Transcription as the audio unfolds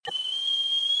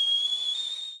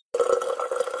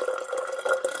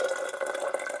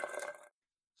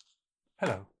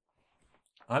Hello,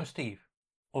 I'm Steve,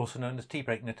 also known as Tea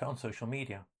Break Knitter on social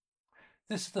media.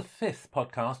 This is the 5th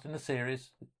podcast in a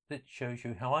series that shows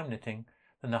you how I'm knitting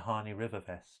the Nahanni River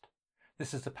Vest.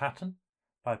 This is the pattern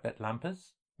by Bet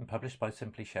Lampers and published by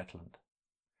Simply Shetland.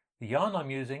 The yarn I'm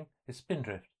using is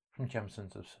Spindrift from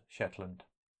Jemsons of Shetland.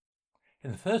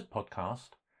 In the first podcast,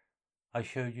 I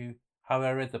showed you how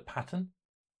I read the pattern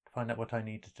to find out what I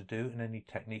needed to do and any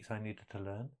techniques I needed to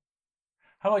learn,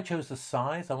 how I chose the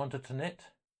size I wanted to knit,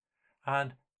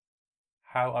 and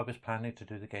how I was planning to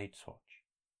do the gauge swatch.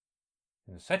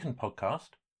 In the second podcast,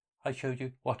 I showed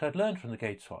you what I'd learned from the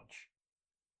gauge swatch.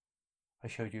 I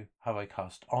showed you how I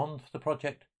cast on for the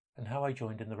project and how I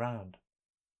joined in the round.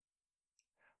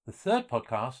 The third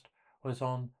podcast was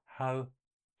on how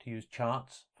to use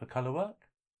charts for colour work,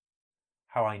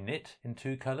 how I knit in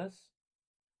 2 colours,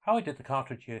 how I did the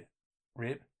cartridge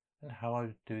rib, and how I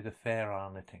would do the fair isle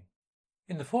knitting.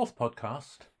 In the fourth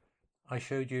podcast, I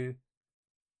showed you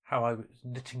how I was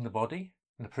knitting the body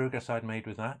and the progress I'd made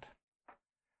with that.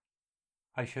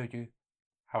 I showed you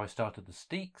how I started the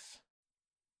steeks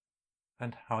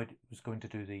and how I was going to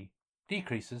do the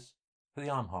decreases for the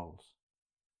armholes.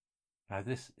 Now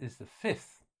this is the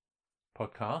 5th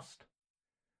podcast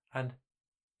and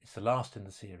it's the last in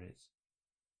the series.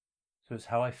 So it's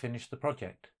how I finished the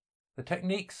project. The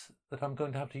techniques that I'm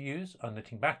going to have to use are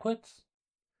knitting backwards,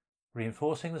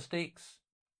 reinforcing the steeks,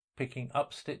 picking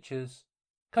up stitches,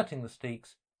 cutting the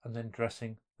steeks, and then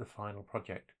dressing the final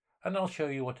project. And I'll show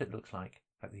you what it looks like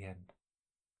at the end.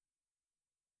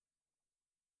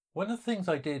 One of the things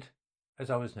I did as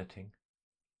I was knitting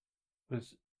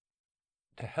was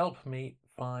to help me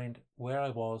find where I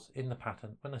was in the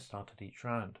pattern when I started each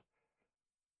round.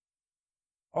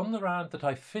 On the round that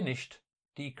I finished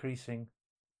decreasing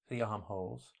the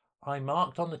armholes, I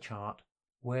marked on the chart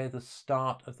where the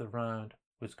start of the round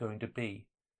was going to be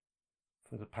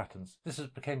for the patterns. This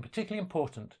became particularly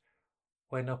important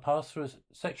when I passed through a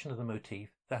section of the motif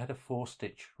that had a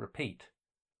 4-stitch repeat.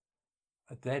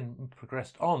 I then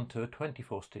progressed on to a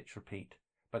 24-stitch repeat,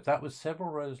 but that was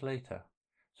several rows later.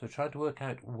 So trying to work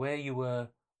out where you were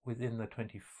within the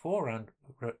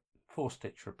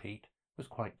 4-stitch repeat was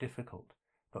quite difficult,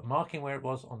 but marking where it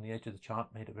was on the edge of the chart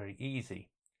made it very easy.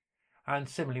 And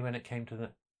similarly, when it came to the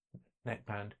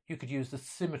neckband, you could use the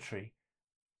symmetry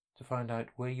to find out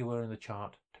where you were in the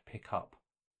chart to pick up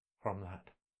from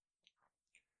that.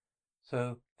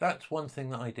 So that's one thing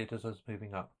that I did as I was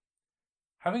moving up.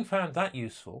 Having found that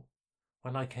useful,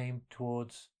 when I came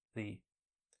towards the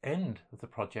end of the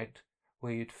project,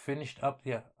 where you'd finished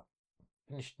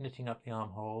knitting up the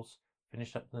armholes,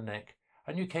 finished up the neck,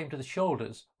 and you came to the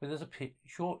shoulders, where there's a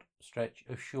short stretch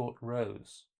of short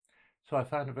rows. So I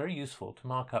found it very useful to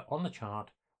mark up on the chart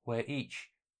where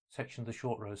each section of the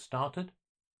short rows started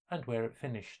and where it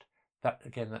finished. That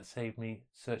saved me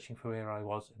searching for where I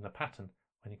was in the pattern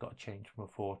when it got changed from a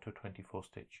 4 to a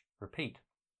 24-stitch repeat.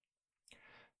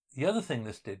 The other thing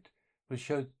this did was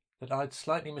show that I'd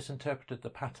slightly misinterpreted the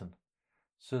pattern,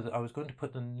 so that I was going to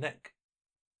put the neck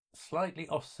slightly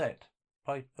offset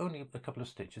by only a couple of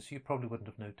stitches, so you probably wouldn't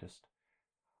have noticed.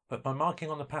 But by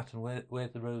marking on the pattern where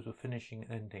the rows were finishing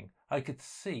and ending, I could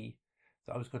see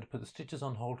that I was going to put the stitches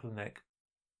on hold of the neck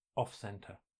off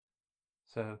centre.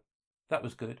 So that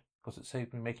was good, because it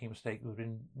saved me making a mistake that would have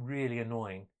been really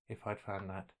annoying if I'd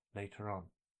found that later on.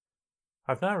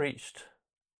 I've now reached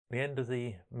the end of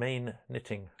the main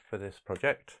knitting for this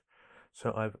project.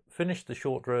 So I've finished the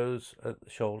short rows at the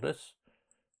shoulders.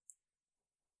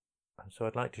 And so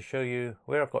I'd like to show you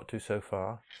where I've got to so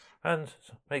far and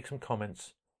make some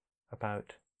comments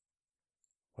about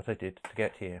what I did to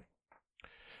get here.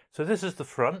 So this is the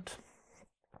front.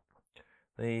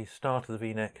 The start of the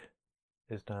V-neck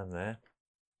is down there.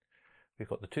 We've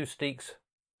got the 2 steeks,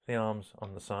 the arms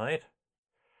on the side,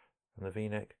 and the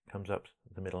V-neck comes up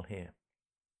the middle here.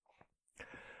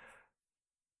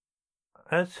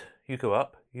 As you go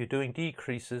up, you're doing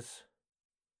decreases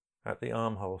at the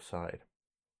armhole side.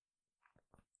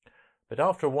 But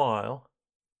after a while,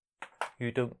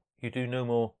 you do no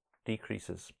more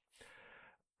decreases.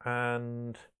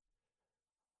 And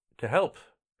to help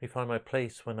me find my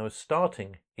place when I was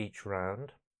starting each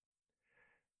round,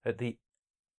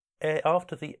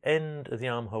 after the end of the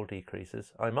armhole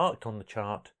decreases, I marked on the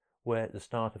chart where the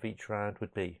start of each round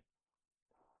would be.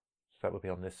 So that would be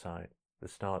on this side, the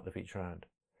start of each round.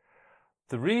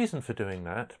 The reason for doing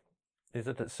that is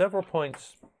that at several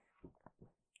points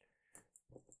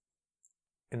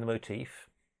in the motif,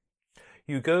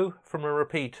 you go from a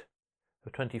repeat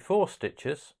of 24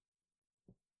 stitches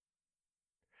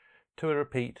to a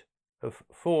repeat of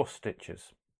 4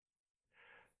 stitches.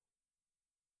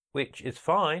 which is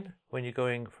fine when you're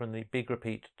going from the big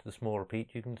repeat to the small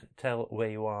repeat. You can tell where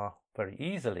you are very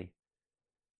easily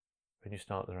when you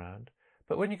start the round.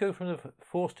 But when you go from the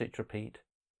 4-stitch repeat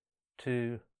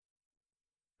to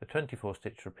the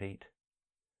 24-stitch repeat,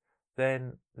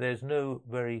 then there's no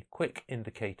very quick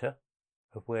indicator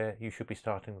of where you should be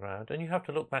starting the round, and you have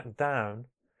to look back down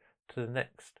to the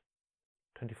next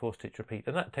 24-stitch repeat,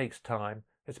 and that takes time.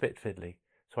 It's a bit fiddly.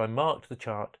 So I marked the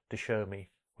chart to show me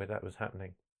where that was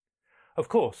happening. Of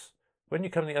course, when you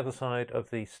come the other side of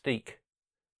the steek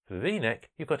for the V-neck,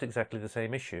 you've got exactly the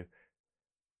same issue.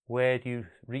 Where do you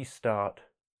restart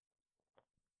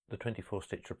the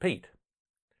 24-stitch repeat?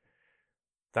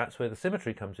 That's where the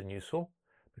symmetry comes in useful,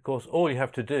 because all you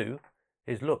have to do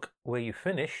is look where you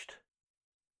finished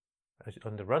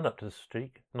on the run up to the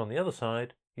streak, and on the other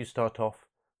side you start off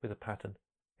with a pattern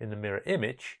in the mirror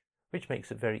image, which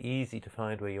makes it very easy to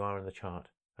find where you are in the chart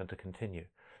and to continue.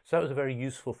 So that was a very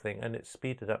useful thing, and it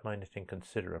speeded up my knitting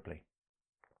considerably.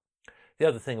 The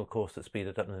other thing, of course, that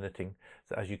speeded up the knitting is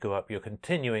that as you go up, you're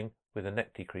continuing with the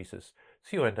neck decreases,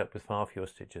 so you end up with far fewer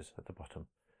stitches at the bottom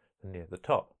than near the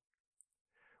top.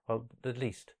 Well, at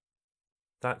least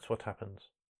that's what happens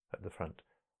at the front.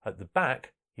 At the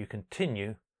back, you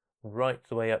continue right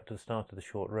the way up to the start of the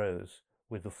short rows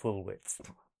with the full width.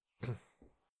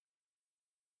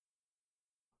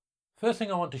 First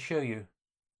thing I want to show you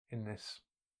in this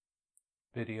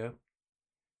video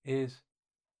is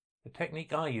the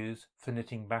technique I use for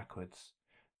knitting backwards.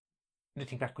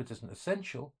 Knitting backwards isn't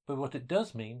essential, but what it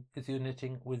does mean is you're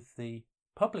knitting with the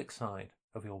public side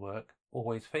of your work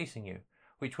always facing you,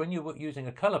 which when you're using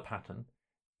a colour pattern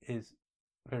is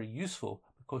very useful,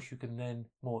 because you can then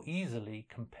more easily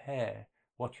compare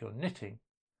what you're knitting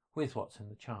with what's in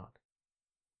the chart.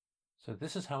 So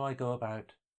this is how I go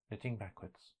about knitting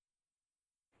backwards.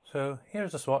 So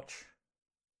here's a swatch,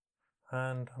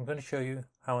 and I'm going to show you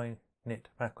how I knit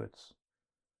backwards.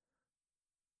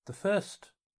 The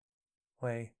first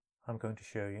way I'm going to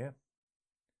show you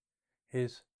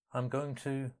is I'm going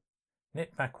to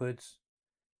knit backwards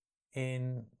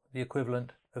in the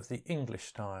equivalent of the English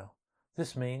style.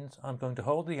 This means I'm going to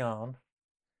hold the yarn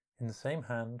in the same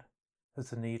hand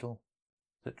as the needle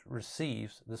that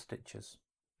receives the stitches.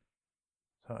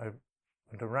 So I'm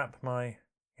going to wrap my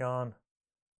yarn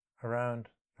around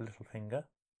the little finger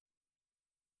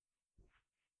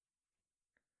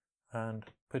and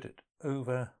put it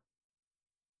over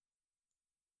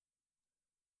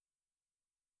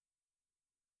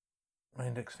my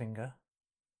index finger.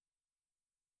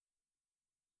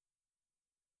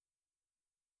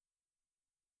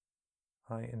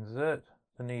 I insert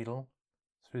the needle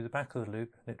through the back of the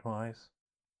loop knitwise,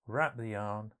 wrap the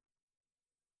yarn,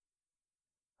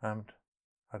 and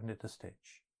I've knit a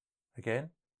stitch. Again,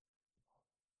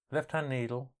 left hand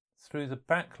needle through the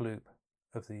back loop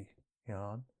of the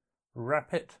yarn,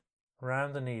 wrap it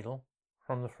around the needle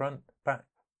from the front, back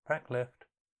left,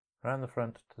 around the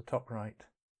front to the top right,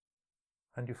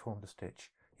 and you formed a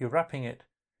stitch. You're wrapping it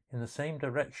in the same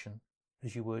direction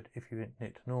as you would if you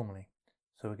knit normally.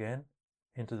 So again,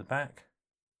 into the back,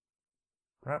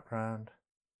 wrap round,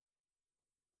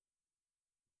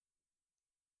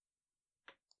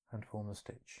 and form the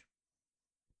stitch.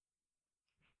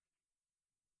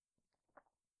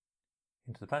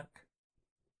 Into the back,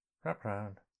 wrap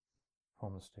round,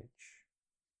 form the stitch.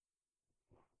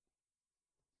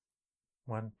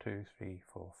 1, 2, 3,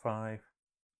 4, 5.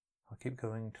 I'll keep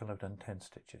going until I've done 10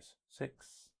 stitches. 6,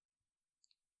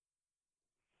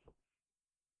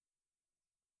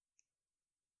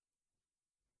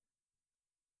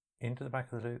 into the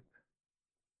back of the loop,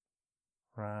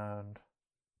 round,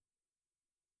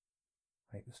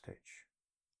 make the stitch.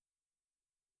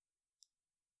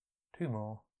 2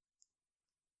 more,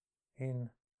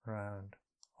 in, round,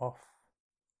 off,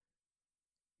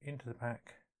 into the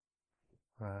back,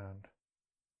 round,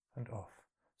 and off.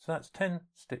 So that's 10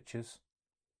 stitches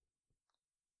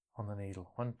on the needle.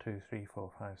 1, 2, 3,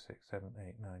 4, 5, 6, 7,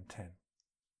 8, 9, 10.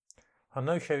 I'll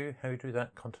now show you how you do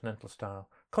that continental style.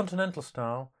 Continental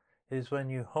style is when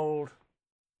you hold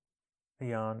the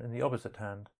yarn in the opposite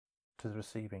hand to the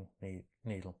receiving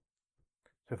needle.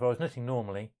 So if I was knitting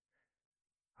normally,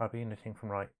 I'd be knitting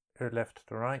from left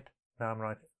to right. Now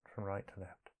I'm from right to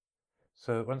left.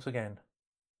 So once again,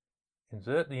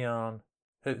 insert the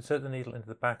needle into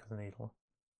the back of the needle,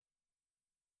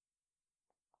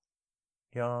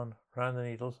 yarn round the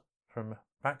needles from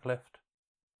back left,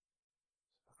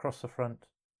 across the front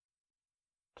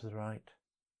to the right.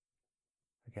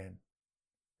 Again,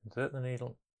 insert the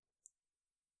needle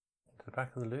into the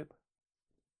back of the loop,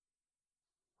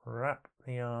 wrap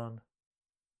the yarn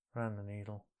around the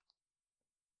needle,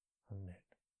 and knit.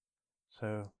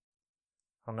 So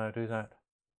I'll now do that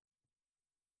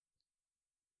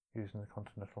using the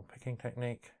continental picking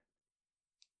technique.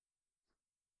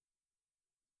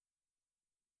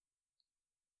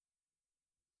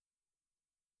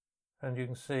 And you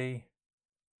can see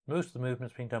most of the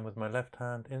movement's being done with my left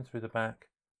hand, in through the back,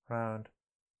 round,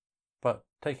 but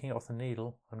taking it off the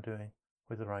needle I'm doing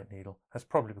with the right needle. That's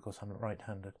probably because I'm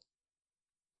right-handed.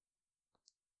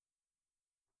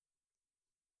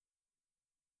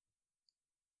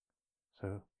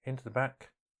 So into the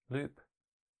back loop,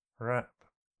 wrap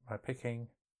by picking,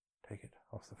 take it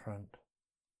off the front,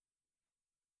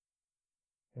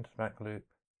 into the back loop,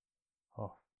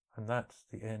 off, and that's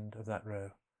the end of that row.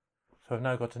 So I've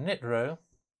now got a knit row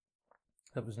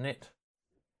that was knit,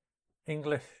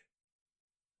 English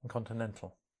and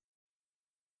continental.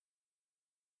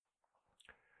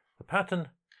 The pattern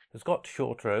has got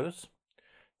short rows,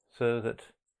 so that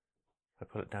if I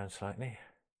pull it down slightly,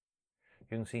 you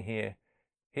can see here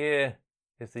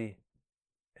is the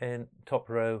top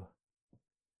row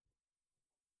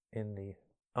in the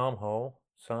armhole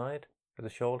side of the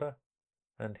shoulder,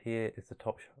 and here is the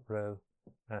top row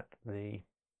at the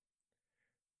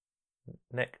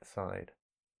neck side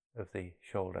of the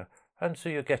shoulder, and so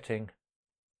you're getting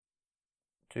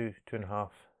 2.5,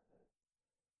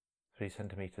 3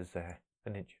 centimeters there,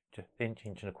 an inch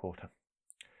and a quarter.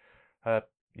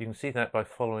 You can see that by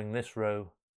following this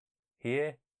row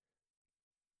here,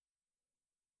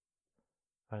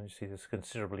 and you see there's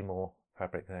considerably more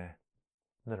fabric there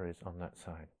than there is on that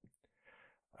side.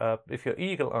 If you're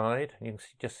eagle-eyed, you can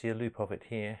just see a loop of it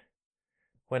here.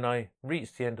 When I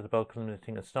reached the end of the bulk of the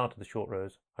knitting and started the short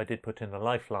rows, I did put in a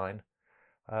lifeline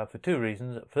for 2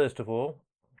 reasons. First of all,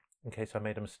 in case I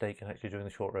made a mistake in actually doing the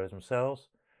short rows themselves,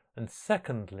 and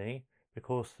secondly,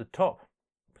 because the top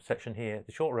section here,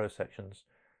 the short row sections,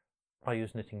 I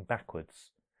use knitting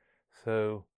backwards.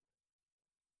 So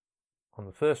on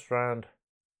the first round,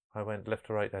 I went left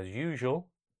to right as usual.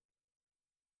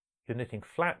 You're knitting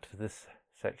flat for this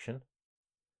section.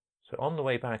 So on the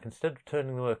way back, instead of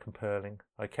turning the work and purling,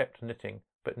 I kept knitting,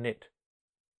 but knit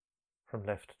from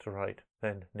left to right,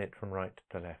 then knit from right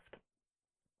to left.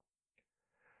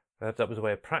 That was a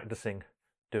way of practicing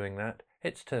doing that.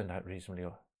 It's turned out reasonably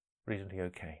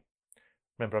okay.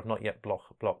 Remember, I've not yet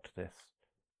blocked this.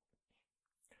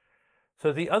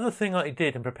 So the other thing I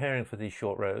did in preparing for these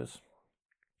short rows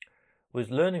was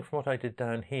learning from what I did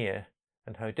down here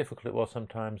and how difficult it was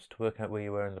sometimes to work out where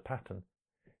you were in the pattern.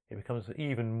 It becomes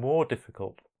even more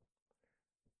difficult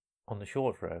on the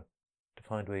short row to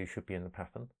find where you should be in the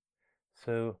pattern.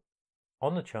 So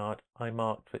on the chart, I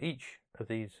marked for each of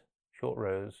these short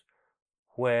rows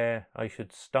where I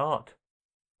should start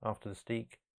after the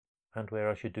steek and where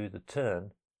I should do the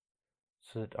turn,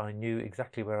 so that I knew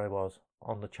exactly where I was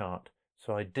on the chart.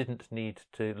 So I didn't need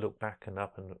to look back and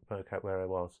up and work out where I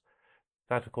was.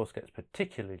 That, of course, gets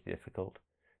particularly difficult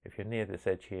if you're near this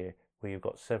edge here, where you've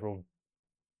got several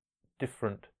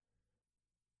different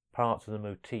parts of the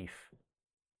motif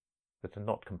that are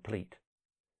not complete.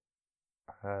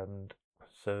 And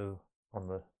so on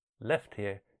the left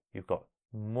here, you've got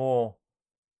more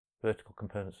vertical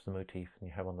components of the motif than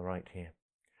you have on the right here.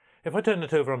 If I turn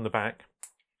it over on the back,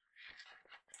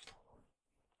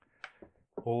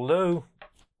 although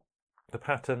the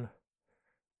pattern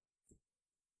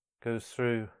goes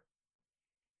through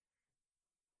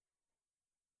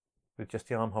with just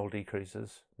the armhole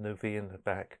decreases, no V in the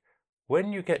back,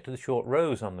 when you get to the short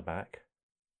rows on the back,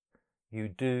 you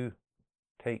do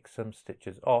take some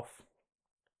stitches off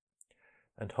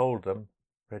and hold them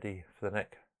ready for the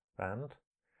neck band.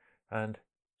 And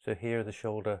so here are the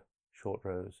shoulder short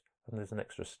rows, and there's an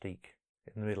extra steek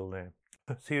in the middle there.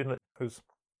 So you knit those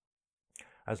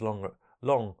as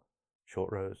long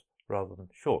short rows rather than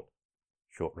short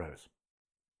rows.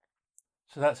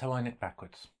 So that's how I knit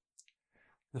backwards.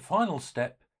 The final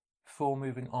step before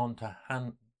moving on to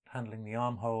handling the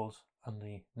armholes and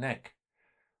the neck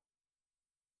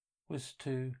was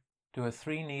to do a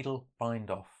 3-needle bind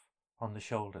off on the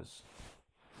shoulders.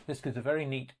 This gives a very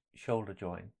neat shoulder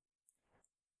join.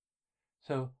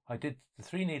 So I did the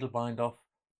 3-needle bind off,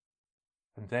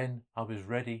 and then I was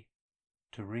ready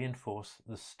to reinforce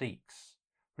the steeks.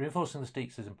 Reinforcing the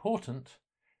steeks is important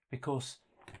because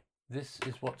this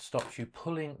is what stops you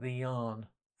pulling the yarn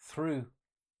through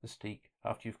the steek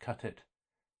after you've cut it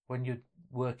when you're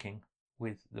working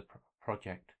with the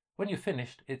project. When you're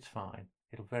finished, it's fine.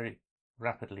 It'll very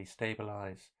rapidly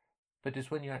stabilize, but it's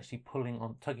when you're actually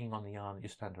tugging on the yarn that you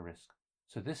stand a risk.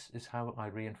 So this is how I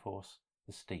reinforce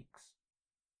the steeks.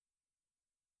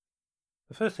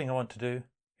 The first thing I want to do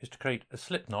is to create a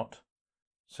slip knot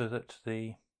so that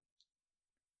the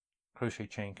crochet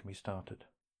chain can be started.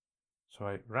 So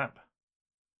I wrap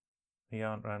the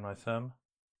yarn around my thumb,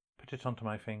 put it onto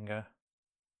my finger,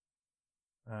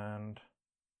 and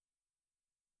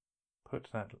put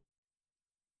that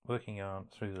working yarn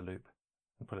through the loop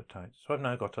and pull it tight. So I've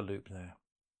now got a loop there.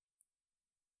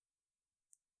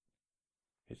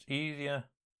 It's easier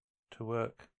to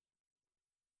work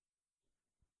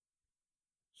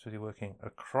so you're working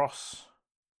across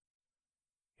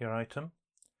your item,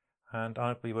 and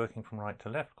I'll be working from right to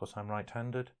left because I'm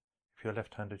right-handed. If you're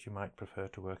left-handed, you might prefer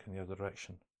to work in the other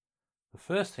direction. The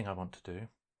first thing I want to do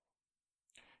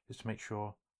is to make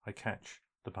sure I catch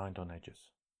the bind-on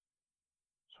edges.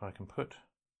 So I can put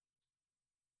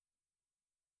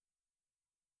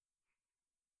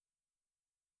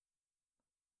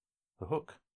the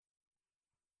hook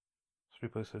through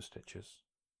both those stitches,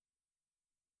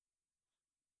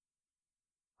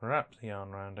 wrap the yarn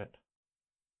around it,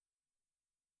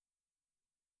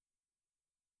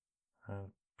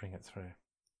 and bring it through.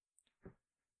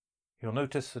 You'll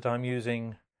notice that I'm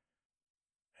using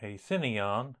a thinner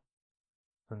yarn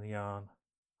than the yarn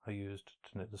I used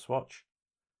to knit the swatch.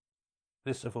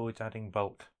 This avoids adding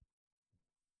bulk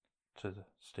to the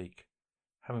steek.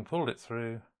 Having pulled it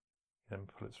through, then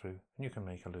pull it through, and you can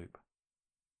make a loop.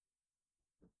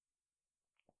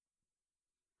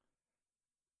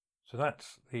 So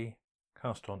that's the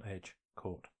cast on edge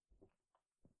caught.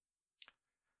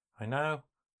 I now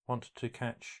want to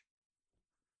catch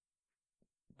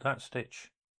that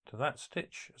stitch to that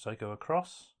stitch as I go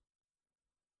across.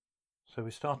 So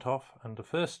we start off, and the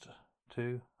first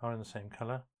two are in the same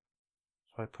colour.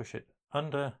 So I push it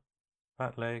under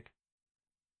that leg,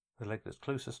 the leg that's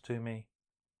closest to me,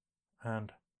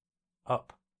 and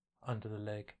up under the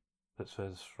leg that's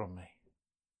furthest from me.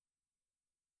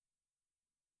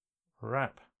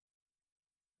 Wrap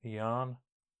the yarn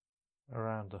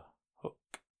around the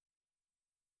hook,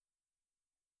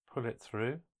 pull it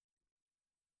through,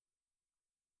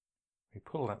 we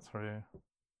pull that through,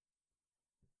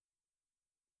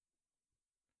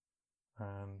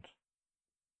 and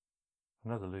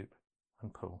another loop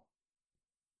and pull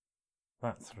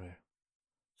that through.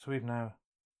 So we've now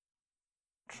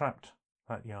trapped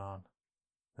that yarn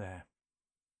there.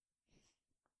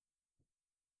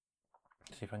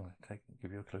 See if I can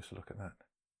give you a closer look at that.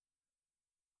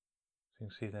 So you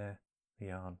can see there the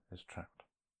yarn is trapped.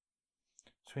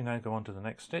 So we now go on to the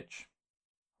next stitch.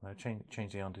 Now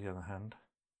change the yarn to the other hand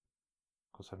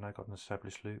because I've now got an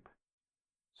established loop.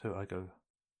 So I go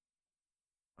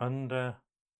under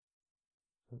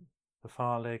the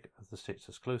far leg of the stitch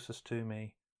that's closest to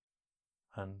me,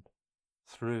 and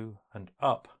through and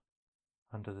up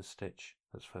under the stitch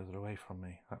that's further away from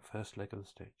me, that first leg of the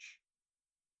stitch.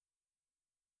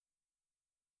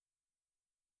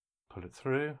 Pull it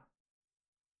through,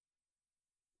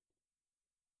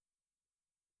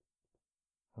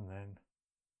 and then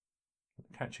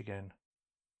catch again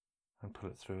and pull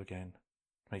it through again.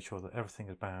 Make sure that everything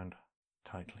is bound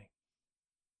tightly.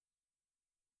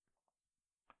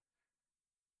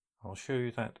 I'll show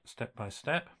you that step by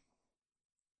step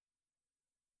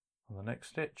on the next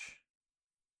stitch.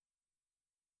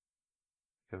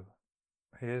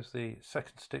 Here's the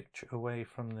second stitch away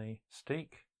from the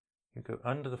steek. You go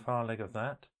under the far leg of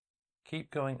that,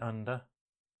 keep going under,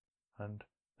 and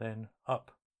then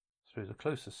up through the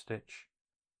closest stitch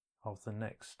of the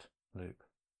next loop.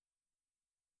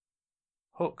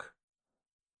 Hook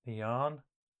the yarn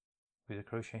with a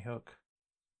crochet hook,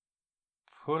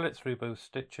 pull it through both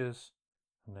stitches,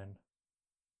 and then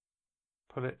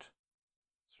pull it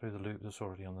through the loop that's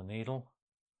already on the needle.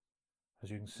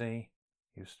 As you can see,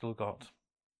 you've still got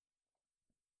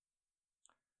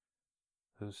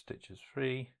those stitches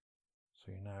free,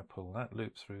 so you now pull that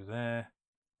loop through there,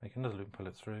 make another loop, pull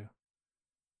it through,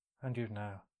 and you've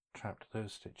now trapped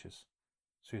those stitches.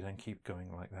 So you then keep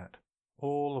going like that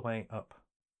all the way up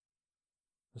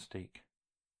the steek.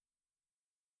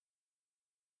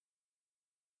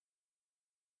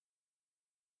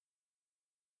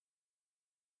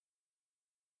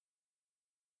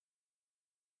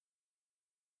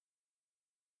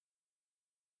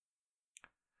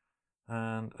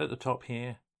 And at the top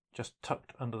here, just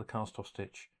tucked under the cast off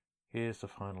stitch, here's the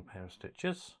final pair of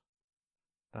stitches.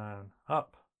 Down,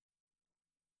 up,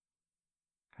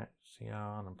 catch the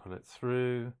yarn and pull it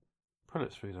through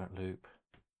that loop,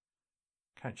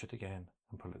 catch it again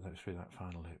and pull it through that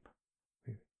final loop.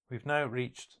 We've now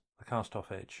reached the cast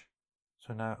off edge,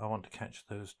 so now I want to catch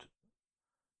those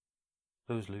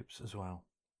loops as well.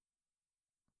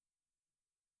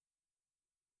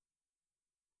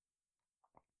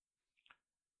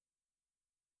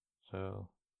 So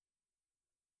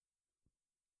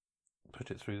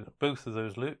put it through both of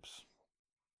those loops.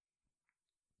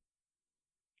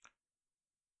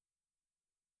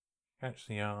 Catch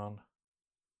the yarn,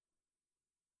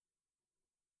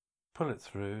 pull it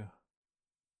through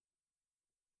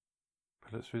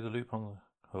the loop on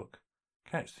the hook,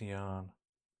 catch the yarn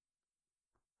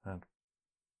and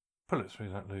pull it through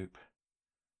that loop,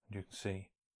 and you can see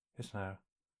it's now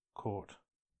caught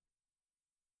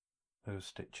those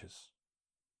stitches.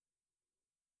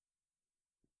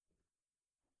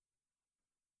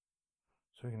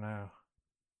 So we can now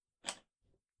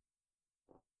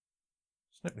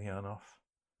snip the yarn off,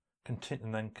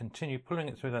 and then continue pulling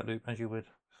it through that loop as you would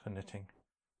for knitting,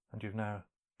 and you've now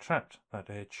trapped that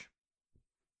edge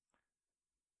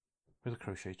with a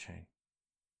crochet chain.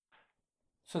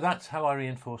 So that's how I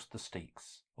reinforced the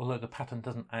steeks, although the pattern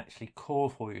doesn't actually call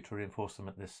for you to reinforce them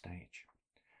at this stage.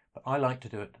 But I like to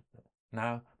do it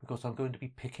now because I'm going to be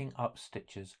picking up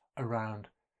stitches around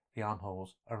the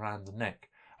armholes, around the neck,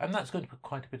 and that's going to put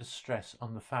quite a bit of stress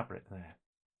on the fabric there.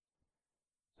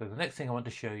 So the next thing I want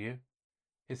to show you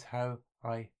is how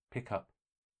I pick up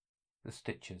the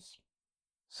stitches.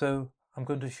 So I'm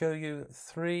going to show you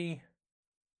 3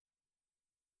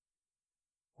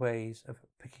 ways of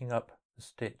picking up the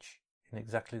stitch in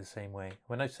exactly the same way.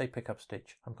 When I say pick up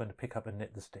stitch, I'm going to pick up and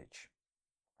knit the stitch.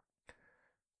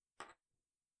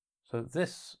 So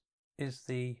this is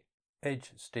the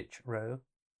edge stitch row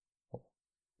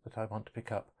that I want to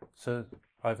pick up. So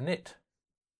I've knit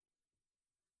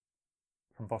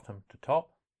from bottom to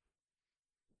top.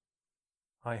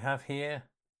 I have here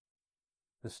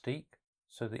the steek,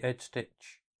 so the edge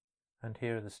stitch, and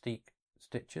here are the steek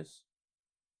stitches.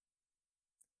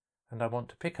 And I want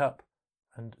to pick up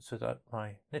and so that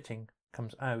my knitting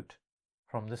comes out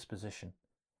from this position,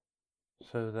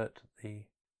 so that the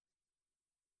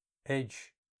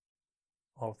edge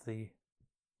of the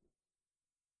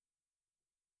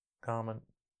garment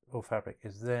or fabric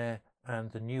is there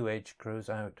and the new edge grows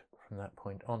out from that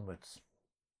point onwards.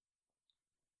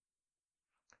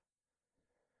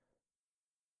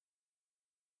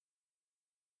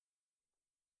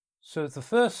 So the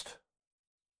first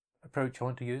approach I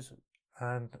want to use,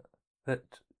 and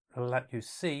that will let you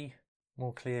see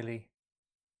more clearly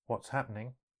what's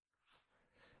happening,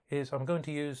 is I'm going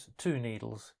to use 2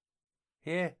 needles.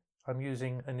 Here I'm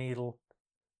using a needle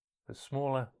that's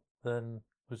smaller than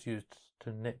was used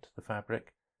to knit the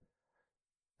fabric.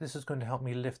 This is going to help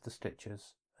me lift the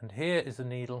stitches, and here is the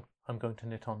needle I'm going to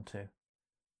knit onto.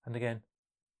 And again,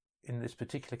 in this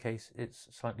particular case, it's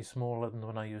slightly smaller than the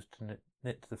one I used to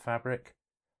knit the fabric.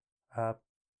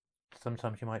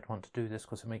 Sometimes you might want to do this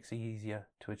because it makes it easier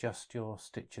to adjust your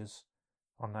stitches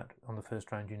on the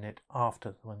first round you knit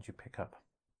after the ones you pick up.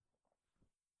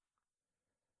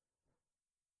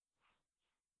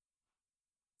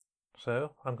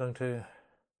 So I'm going to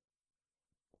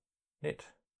knit.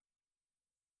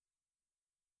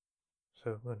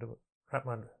 So I'm going to wrap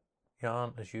my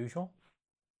yarn as usual.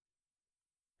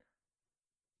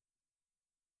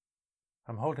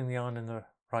 I'm holding the yarn in the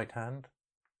right hand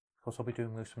because I'll be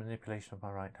doing this manipulation of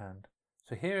my right hand.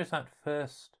 So here is that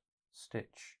first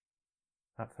stitch,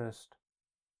 that first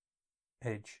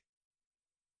edge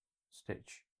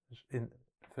stitch, within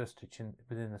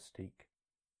the steek,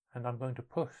 and I'm going to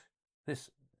push this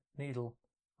needle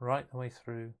right the way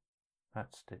through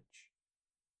that stitch,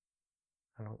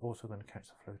 and I'm also going to catch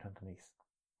the float underneath.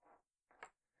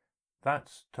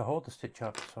 That's to hold the stitch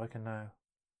up, so I can now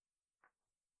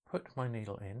put my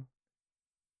needle in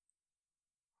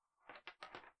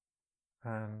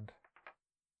and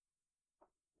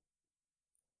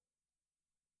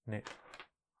knit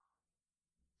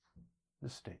the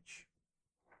stitch.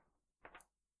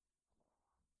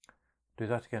 Do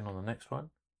that again on the next one.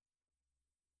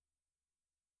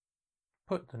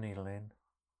 Put the needle in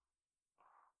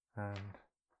and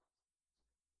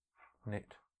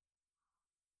knit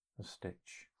the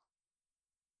stitch.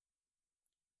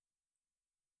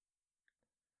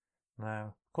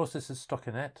 Now, of course, this is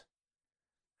stockinette,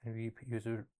 and you use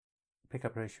a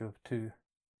pickup ratio of 2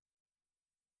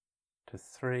 to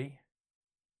 3. I'm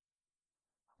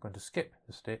going to skip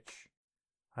the stitch,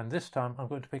 and this time I'm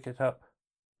going to pick it up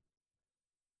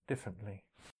differently.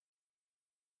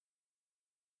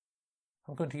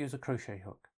 I'm going to use a crochet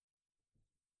hook.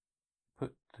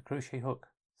 Put the crochet hook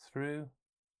through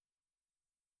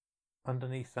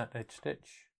underneath that edge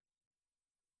stitch.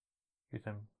 You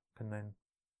can then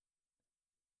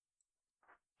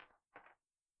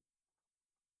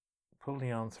pull the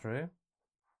yarn through,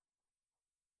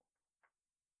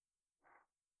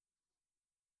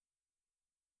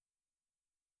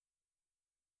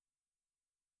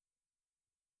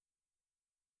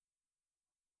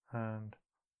 and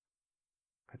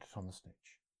put it on the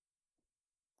stitch.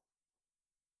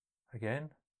 Again,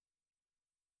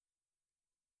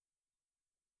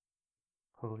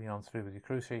 pull the yarn through with your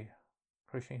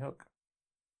crocheting hook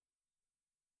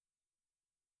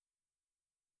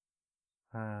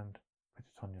and put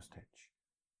it on your stitch.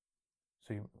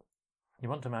 So you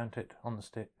want to mount it on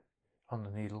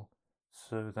the needle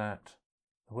so that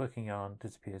the working yarn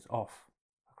disappears off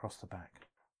across the back.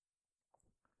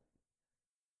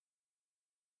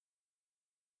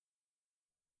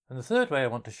 And the third way I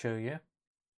want to show you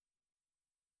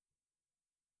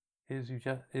is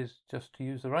just to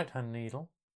use the right hand needle,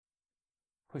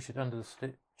 push it under the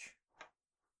stitch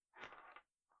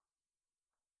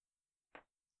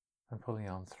and pull the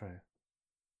yarn through.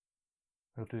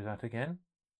 We'll do that again.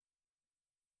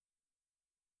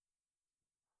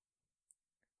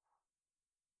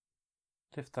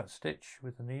 Lift that stitch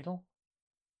with the needle,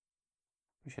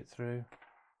 push it through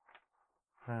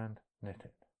and knit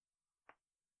it.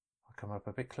 I'll come up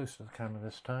a bit closer to the camera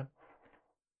this time.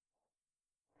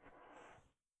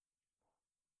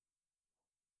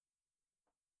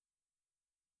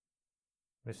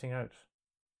 Missing out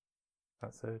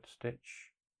that third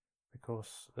stitch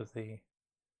because of the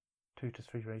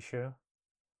 2:3 ratio.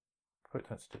 Put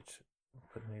that stitch,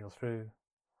 put the needle through,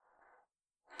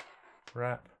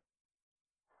 wrap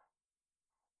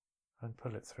and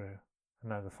pull it through. And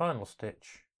now the final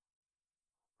stitch,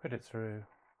 put it through,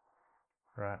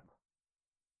 wrap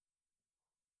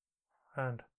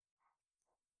and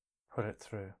pull it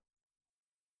through.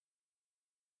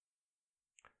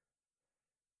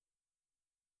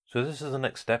 So this is the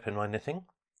next step in my knitting.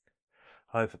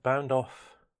 I've bound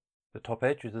off the top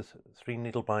edge with the 3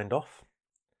 needle bind off,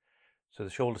 so the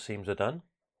shoulder seams are done,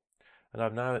 and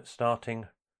I'm now starting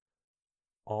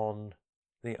on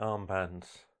the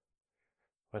armbands.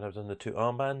 When I've done the 2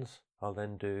 armbands, I'll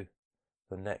then do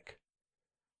the neck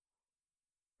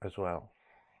as well.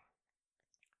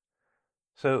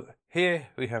 So here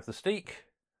we have the steek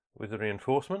with the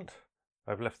reinforcement.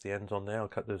 I've left the ends on there. I'll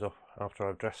cut those off after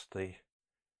I've dressed the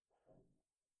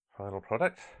final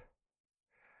product.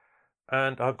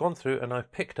 And I've gone through and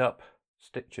I've picked up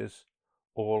stitches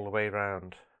all the way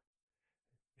around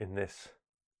in this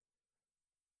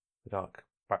dark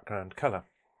background colour.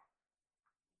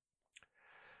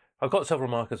 I've got several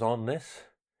markers on this.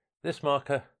 This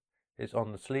marker is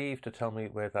on the sleeve to tell me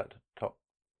where that top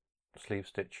sleeve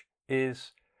stitch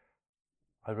is.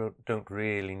 I don't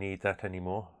really need that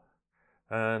anymore.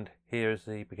 And here is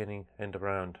the beginning end of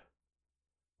round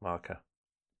marker.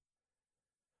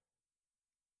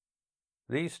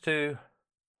 These two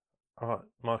are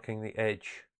marking the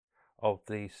edge of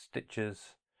the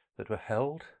stitches that were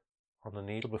held on the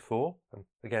needle before. And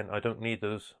again, I don't need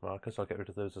those markers. I'll get rid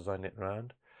of those as I knit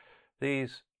round.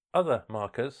 These other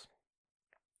markers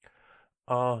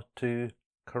are to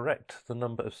correct the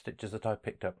number of stitches that I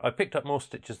picked up. I picked up more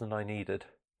stitches than I needed,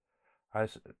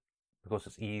 because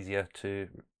it's easier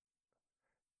to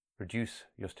reduce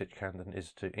your stitch count than it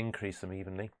is to increase them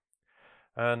evenly.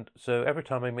 And so every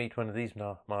time I meet one of these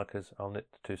markers, I'll knit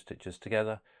the 2 stitches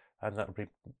together, and that will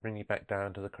bring me back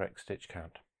down to the correct stitch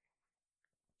count.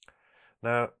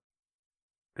 Now,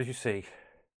 as you see,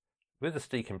 with the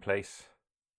steek in place,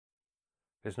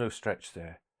 there's no stretch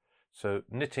there. So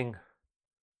knitting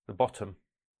the bottom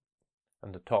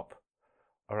and the top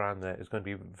around there is going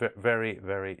to be very,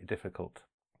 very difficult.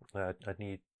 I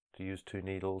need to use 2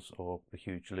 needles or a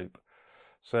huge loop.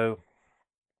 So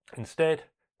instead,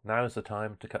 now is the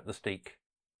time to cut the steek.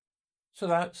 So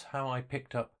that's how I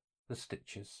picked up the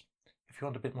stitches. If you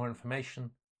want a bit more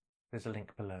information, there's a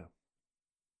link below.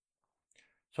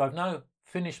 So I've now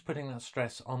finished putting that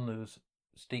stress on those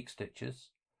steek stitches,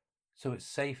 so it's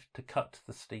safe to cut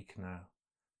the steek now.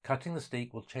 Cutting the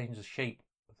steek will change the shape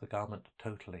of the garment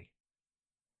totally.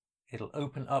 It'll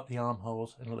open up the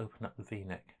armholes and it'll open up the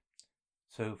V-neck.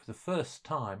 So for the first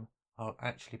time, I'll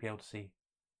actually be able to see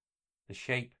the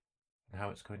shape and how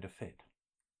it's going to fit.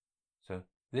 So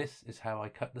this is how I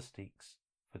cut the steeks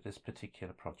for this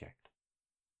particular project.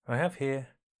 I have here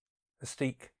a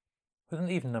steek with an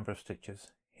even number of stitches.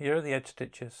 Here are the edge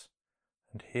stitches,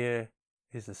 and here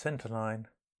is the centre line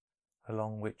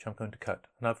along which I'm going to cut,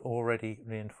 and I've already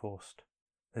reinforced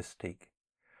this steek.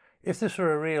 If this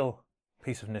were a real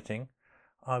piece of knitting,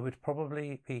 I would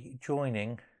probably be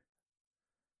joining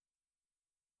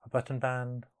a button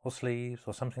band or sleeves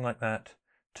or something like that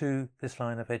to this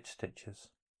line of edge stitches.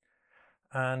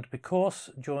 And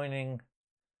because joining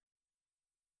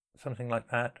something like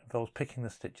that involves picking the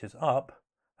stitches up,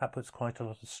 that puts quite a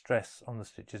lot of stress on the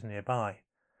stitches nearby.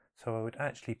 So I would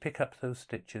actually pick up those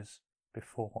stitches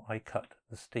before I cut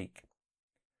the steek.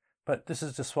 But this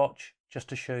is the swatch just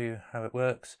to show you how it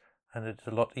works, and it's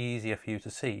a lot easier for you to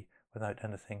see without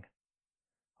anything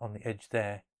on the edge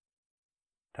there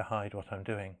to hide what I'm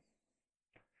doing.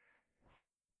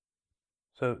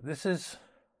 So this is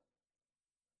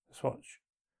the swatch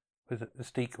with the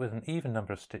steek with an even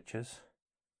number of stitches,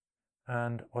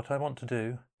 and what I want to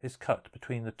do is cut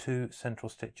between the two central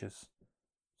stitches.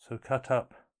 So cut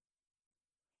up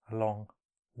along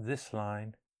this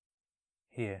line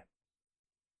here.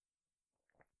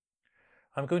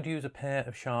 I'm going to use a pair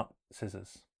of sharp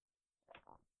scissors.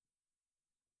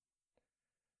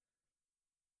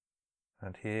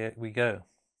 And here we go.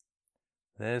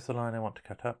 There's the line I want to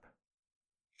cut up.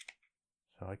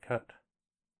 So I cut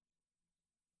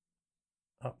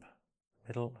up the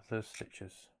middle of those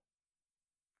stitches.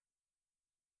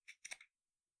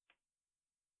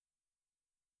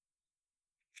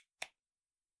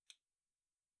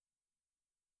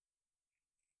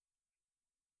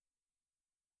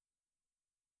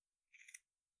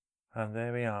 And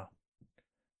there we are.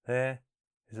 There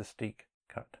is a steek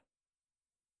cut.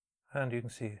 And you can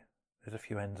see there's a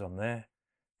few ends on there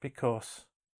because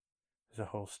there's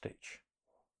a whole stitch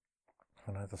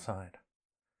on either side.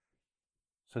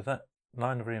 So that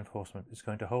line of reinforcement is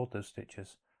going to hold those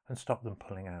stitches and stop them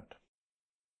pulling out.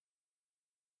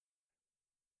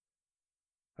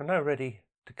 I'm now ready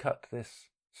to cut this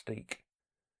steek.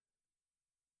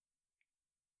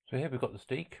 So here we've got the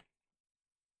steek.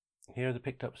 Here are the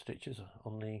picked up stitches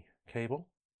on the cable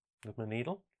with my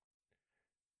needle.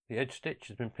 The edge stitch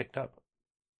has been picked up.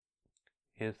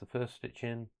 Here's the first stitch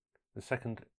in, the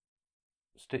second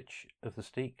stitch of the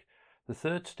steek. The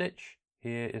third stitch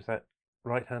here is that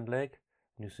right hand leg,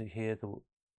 and you see here the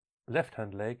left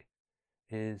hand leg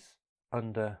is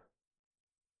under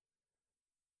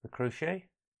the crochet,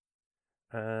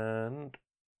 and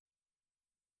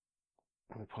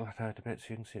let me pull that out a bit so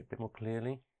you can see it a bit more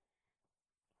clearly.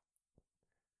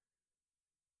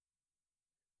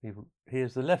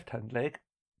 Here's the left hand leg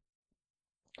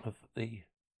of the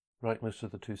rightmost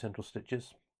of the two central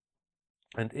stitches,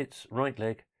 and its right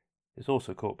leg is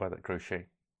also caught by that crochet.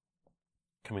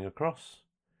 Coming across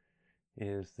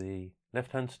is the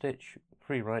left hand stitch,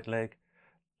 free right leg,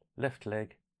 left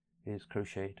leg is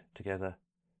crocheted together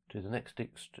to the next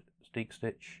steek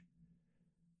stitch,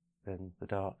 then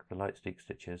the light steek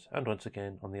stitches, and once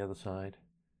again on the other side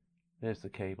there's the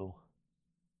cable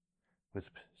with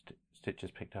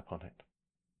stitches picked up on it.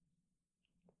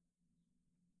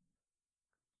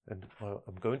 And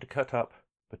I'm going to cut up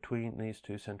between these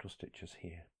two central stitches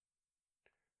here.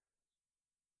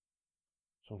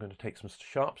 So I'm going to take some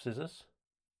sharp scissors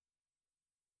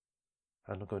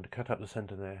and I'm going to cut up the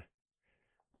centre there.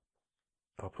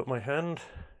 I'll put my hand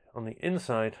on the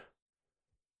inside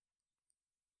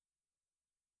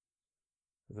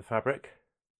of the fabric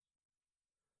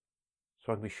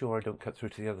so I can be sure I don't cut through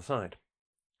to the other side.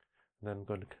 And then I'm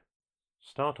going to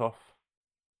start off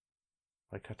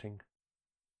by cutting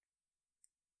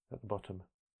at the bottom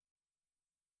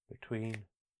between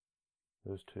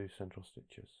those two central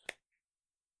stitches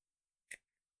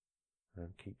and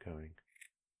keep going.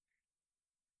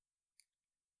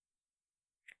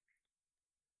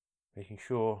 Making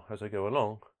sure as I go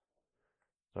along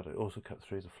that I also cut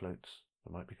through the floats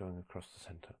that might be going across the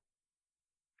centre.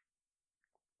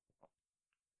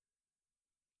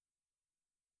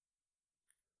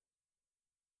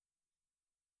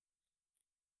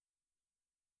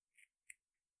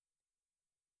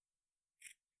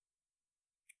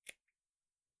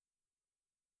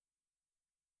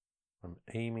 I'm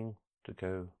aiming to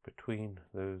go between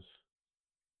those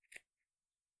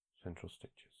central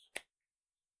stitches.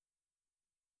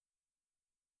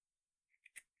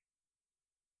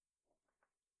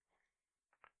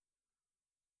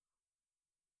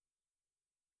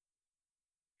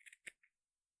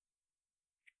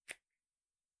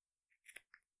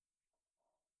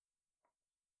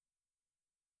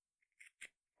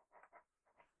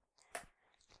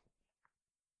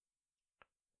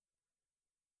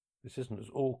 This isn't as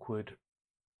awkward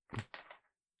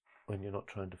when you're not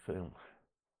trying to film,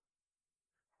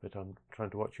 but I'm trying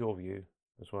to watch your view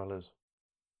as well as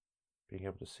being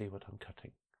able to see what I'm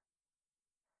cutting.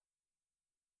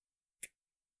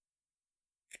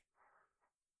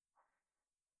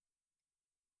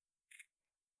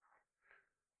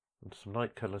 And some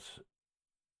light colours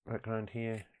background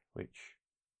here, which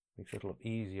makes it a lot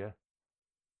easier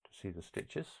to see the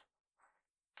stitches.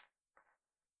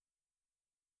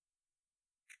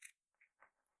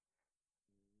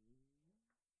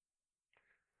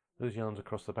 Those yarns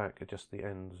across the back are just the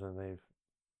ends, and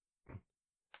they've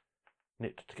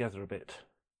knit together a bit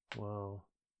while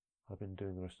I've been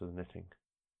doing the rest of the knitting.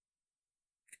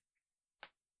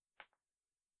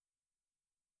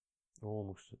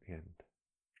 almost at the end.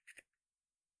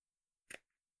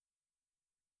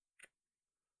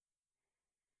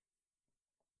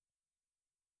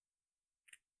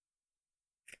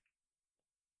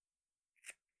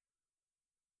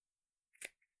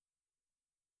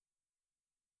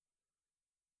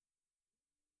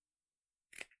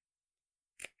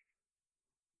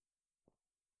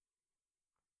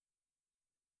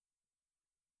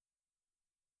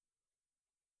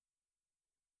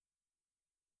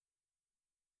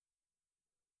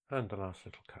 And the last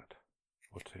little cut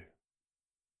or two.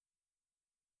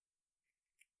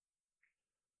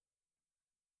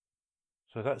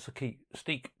 So that's the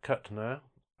steek cut now.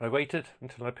 I waited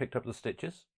until I picked up the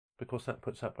stitches because that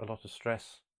puts up a lot of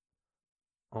stress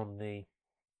on the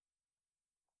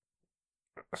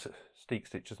steek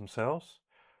stitches themselves.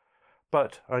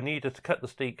 But I needed to cut the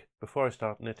steek before I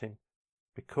start knitting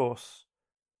because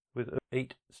with an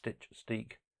 8 stitch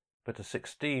steek but a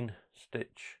 16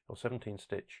 stitch or 17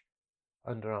 stitch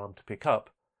underarm to pick up,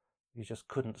 you just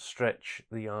couldn't stretch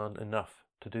the yarn enough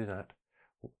to do that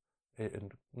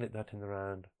and knit that in the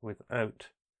round without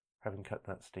having cut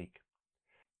that steek.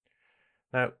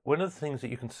 Now, one of the things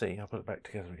that you can see, I'll put it back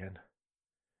together again,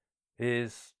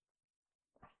 is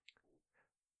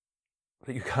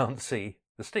that you can't see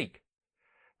the steek.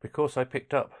 Because I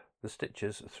picked up the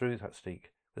stitches through that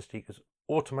steek, the steek is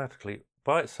automatically,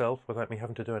 by itself, without me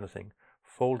having to do anything,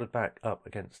 folded back up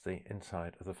against the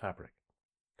inside of the fabric.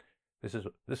 This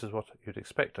is what you'd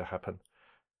expect to happen,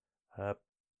 and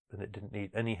it didn't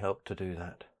need any help to do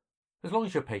that. As long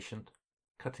as you're patient,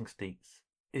 cutting steeks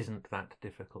isn't that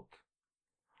difficult.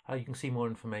 You can see more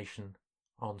information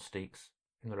on steeks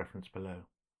in the reference below.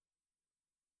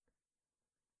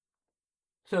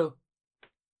 So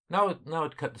now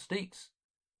I'd cut the steeks,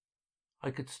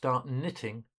 I could start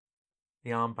knitting the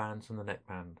armbands and the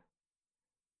neckband.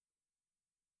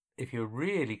 If you're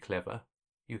really clever,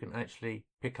 you can actually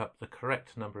pick up the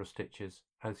correct number of stitches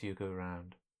as you go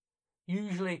around.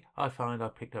 Usually I find I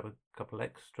picked up a couple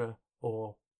extra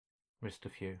or missed a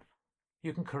few.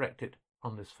 You can correct it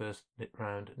on this first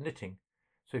round knitting.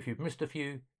 So if you've missed a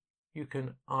few, you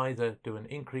can either do an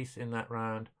increase in that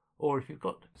round, or if you've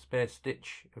got a spare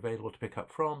stitch available to pick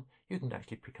up from, you can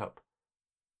actually pick up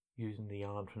using the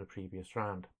yarn from the previous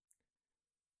round.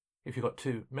 If you've got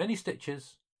too many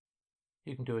stitches,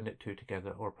 you can do a knit 2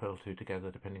 together or a purl 2 together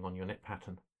depending on your knit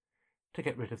pattern to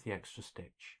get rid of the extra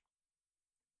stitch.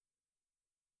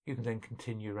 You can then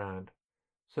continue round.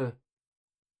 So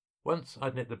once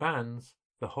I'd knit the bands,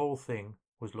 the whole thing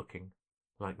was looking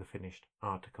like the finished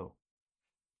article.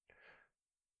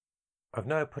 I've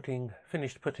now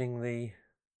finished putting the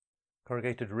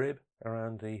corrugated rib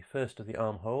around the first of the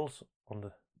armholes on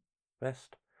the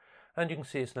vest, and you can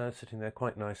see it's now sitting there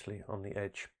quite nicely on the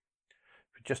edge.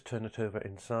 If you just turn it over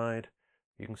inside,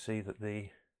 you can see that the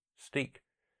steek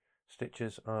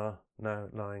stitches are now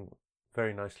lying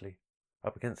very nicely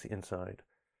up against the inside,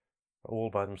 all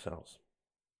by themselves.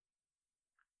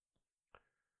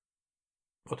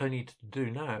 What I needed to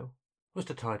do now was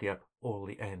to tidy up all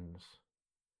the ends.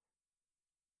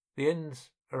 The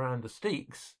ends around the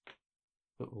steeks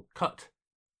that will cut,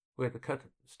 where the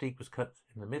steek was cut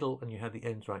in the middle and you had the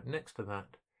ends right next to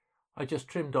that, I just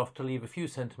trimmed off to leave a few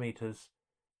centimetres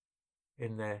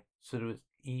in there so that it was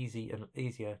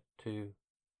easier to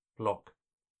block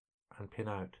and pin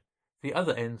out. The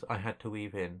other ends I had to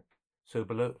weave in. So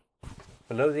below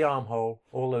the armhole,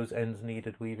 all those ends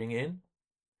needed weaving in.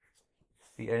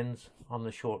 The ends on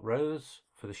the short rows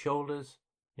for the shoulders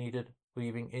needed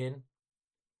weaving in.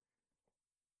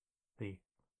 The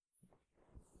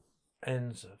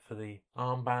ends for the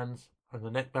armbands and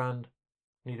the neckband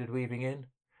needed weaving in.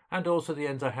 And also the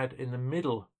ends I had in the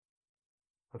middle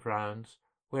of rounds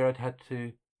where I'd had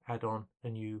to add on a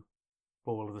new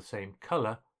ball of the same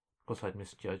colour because I'd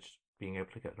misjudged being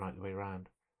able to get the right way around.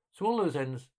 So all those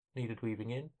ends needed weaving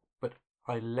in, but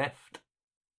I left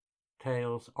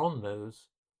tails on those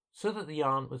so that the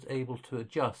yarn was able to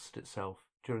adjust itself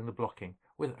during the blocking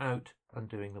without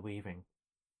undoing the weaving.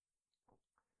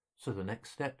 So the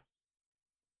next step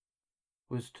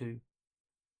was to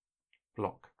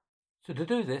block. So to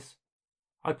do this,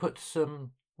 I put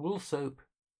some wool soap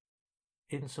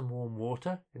in some warm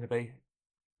water in a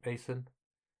basin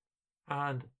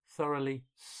and thoroughly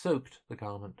soaked the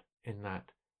garment in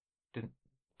that.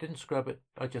 Didn't scrub it,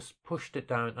 I just pushed it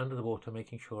down under the water,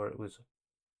 making sure it was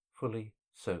fully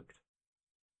soaked,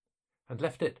 and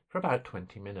left it for about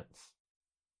 20 minutes.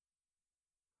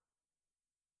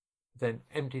 Then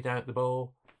emptied out the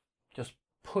bowl, just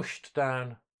pushed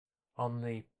down on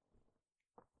the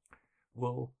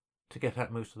wool to get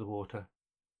out most of the water,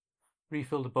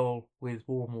 refilled the bowl with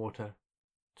warm water.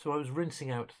 So I was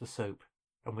rinsing out the soap,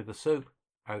 and with the soap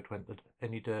out went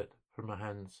any dirt from my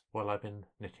hands while I've been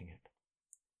knitting it.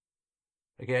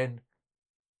 Again,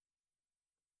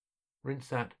 rinse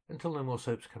that until no more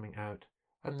soap's coming out,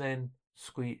 and then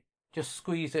just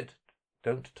squeeze it.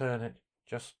 Don't turn it,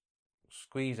 just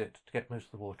squeeze it to get most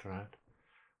of the water out.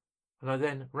 And I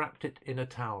then wrapped it in a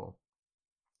towel.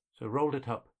 So rolled it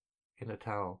up in a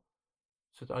towel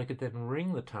so that I could then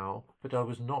wring the towel, but I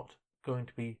was not going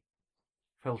to be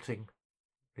felting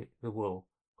the wool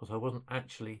because I wasn't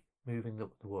actually moving the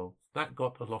wool. That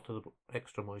got a lot of the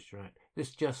extra moisture out.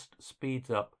 This just speeds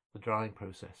up the drying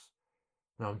process.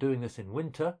 Now I'm doing this in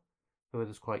winter, the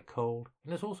weather's quite cold,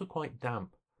 and it's also quite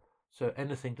damp, so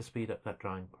anything to speed up that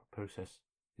drying process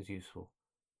is useful.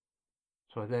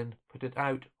 So I then put it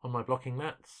out on my blocking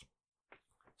mats,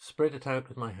 spread it out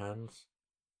with my hands,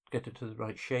 get it to the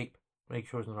right shape, make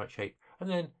sure it's in the right shape, and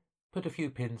then put a few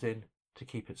pins in to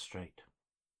keep it straight.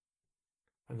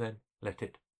 And then let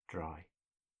it dry.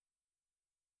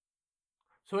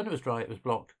 So when it was dry, it was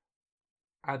blocked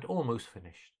and almost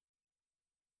finished.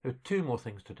 There were two more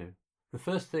things to do. The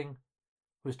first thing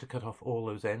was to cut off all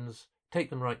those ends, take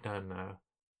them right down now.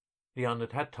 The yarn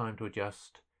had time to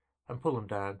adjust and pull them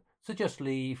down, so just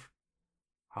leave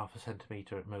 0.5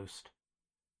 centimetre at most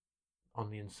on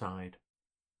the inside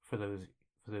for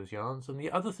those yarns. And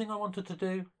the other thing I wanted to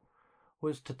do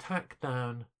was to tack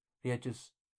down the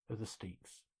edges of the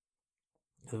steeks,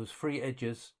 those free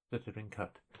edges that had been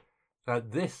cut. Now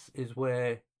this is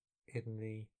where in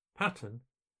the pattern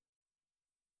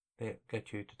they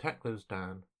get you to tack those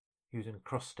down using a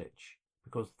cross stitch,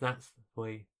 because that's the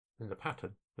way in the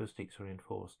pattern those steeks are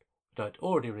reinforced. But I'd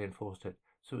already reinforced it,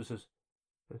 so it was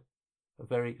a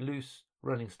very loose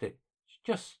running stick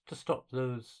just to stop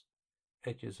those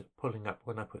edges pulling up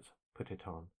when I put it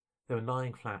on. They were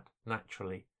lying flat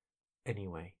naturally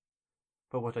anyway,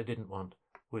 but what I didn't want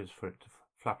was for it to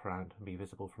flap around and be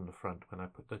visible from the front when I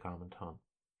put the garment on.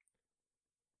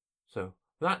 So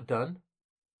that done,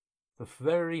 the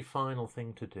very final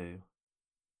thing to do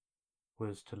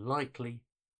was to lightly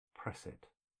press it.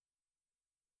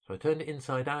 So I turned it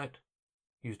inside out,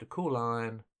 used a cool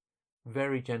iron,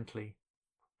 very gently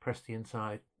pressed the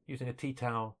inside using a tea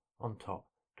towel on top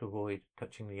to avoid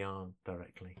touching the yarn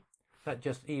directly. That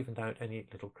just evened out any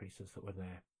little creases that were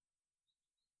there.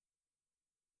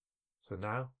 So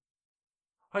now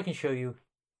I can show you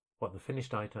what the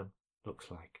finished item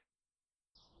looks like.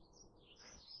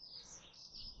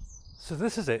 So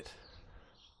this is it,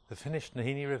 the finished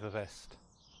Nahanni river vest.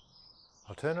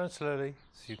 I'll turn around slowly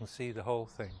so you can see the whole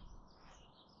thing.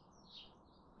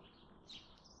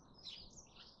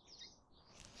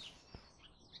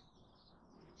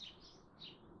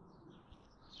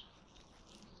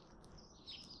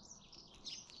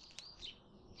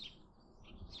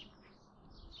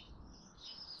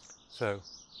 So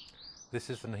this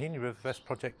is the Nahanni river vest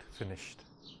project finished.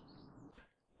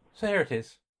 So here it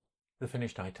is, the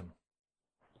finished item.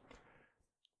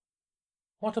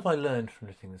 What have I learned from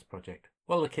knitting this project?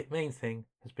 Well, the main thing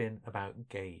has been about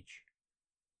gauge.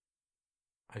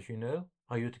 As you know,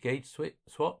 I used a gauge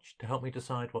swatch to help me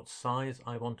decide what size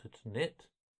I wanted to knit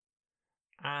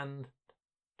and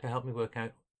to help me work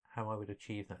out how I would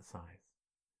achieve that size.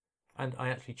 And I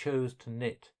actually chose to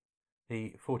knit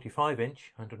the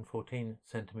 45-inch, 114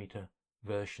 centimetre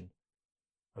version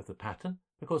of the pattern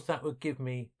because that would give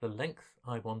me the length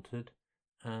I wanted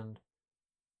and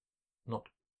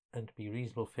to be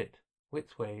reasonable fit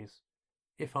widthways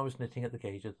if I was knitting at the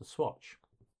gauge of the swatch.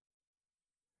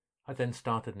 I then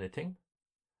started knitting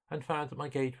and found that my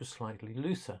gauge was slightly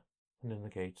looser than in the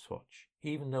gauge swatch,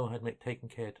 even though I had taken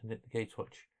care to knit the gauge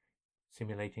swatch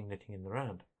simulating knitting in the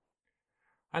round.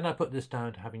 And I put this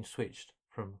down to having switched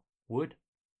from wood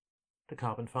to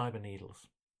carbon fibre needles.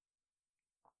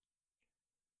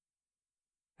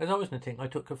 As I was knitting, I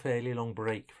took a fairly long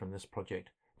break from this project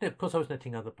because I was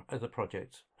knitting other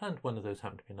projects, and one of those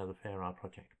happened to be another Fair Isle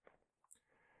project.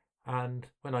 And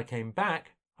when I came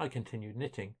back, I continued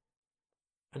knitting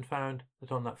and found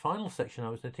that on that final section I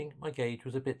was knitting, my gauge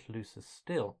was a bit looser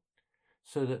still.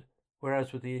 So that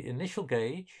whereas with the initial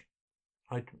gauge,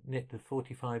 I'd knit the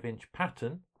 45-inch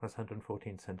pattern, that's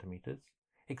 114 centimetres,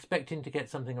 expecting to get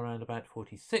something around about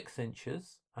 46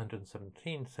 inches,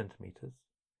 117 centimetres,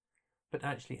 but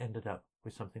actually ended up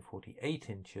with something 48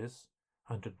 inches,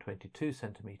 122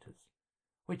 centimetres,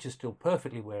 which is still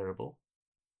perfectly wearable.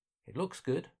 It looks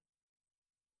good,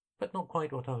 but not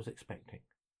quite what I was expecting.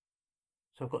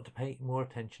 So I've got to pay more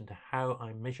attention to how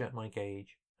I measure my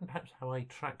gauge and perhaps how I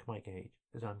track my gauge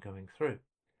as I'm going through.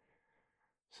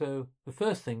 So the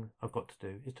first thing I've got to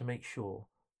do is to make sure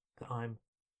that I'm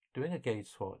doing a gauge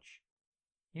swatch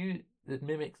that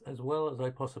mimics as well as I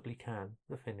possibly can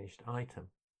the finished item.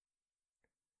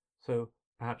 So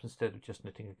perhaps instead of just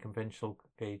knitting a conventional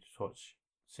gauge swatch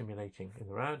simulating in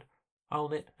the round, I'll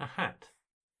knit a hat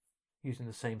using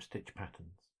the same stitch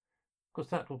patterns, because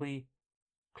that will be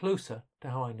closer to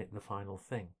how I knit the final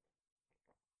thing.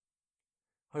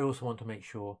 I also want to make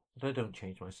sure that I don't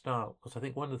change my style, because I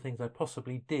think one of the things I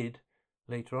possibly did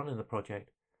later on in the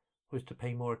project was to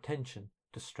pay more attention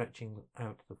to stretching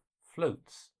out the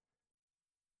floats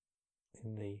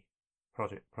in the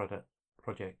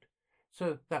project.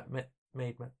 So that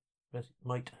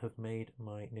might have made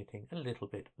my knitting a little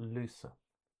bit looser.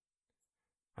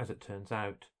 As it turns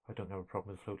out, I don't have a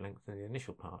problem with float length in the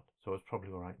initial part, so I was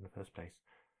probably all right in the first place.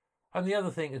 And the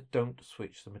other thing is, don't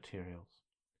switch the materials.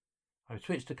 I've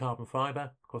switched to carbon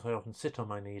fibre because I often sit on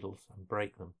my needles and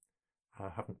break them. I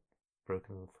haven't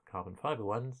broken the carbon fibre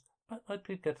ones, but I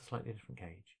did get a slightly different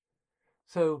gauge.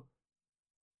 So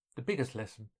the biggest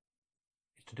lesson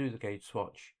is to do the gauge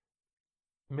swatch,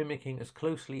 mimicking as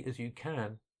closely as you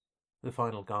can the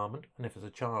final garment. And if it's a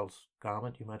child's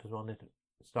garment, you might as well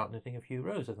start knitting a few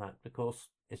rows of that, because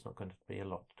it's not going to be a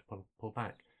lot to pull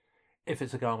back. If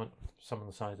it's a garment someone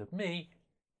the size of me,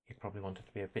 you'd probably want it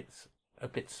to be a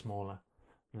bit smaller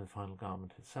than the final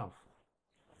garment itself.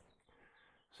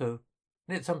 So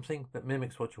knit something that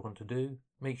mimics what you want to do.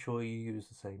 Make sure you use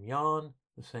the same yarn,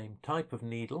 the same type of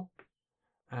needle,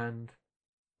 and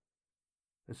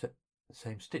the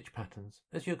same stitch patterns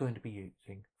as you're going to be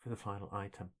using for the final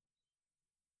item.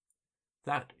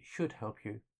 That should help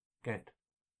you get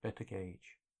better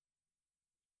gauge.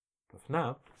 But for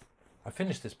now, I've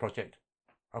finished this project,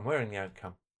 I'm wearing the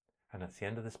outcome, and that's the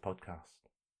end of this podcast.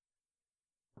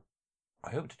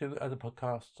 I hope to do other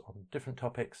podcasts on different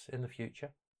topics in the future,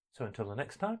 so until the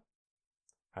next time,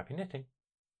 happy knitting.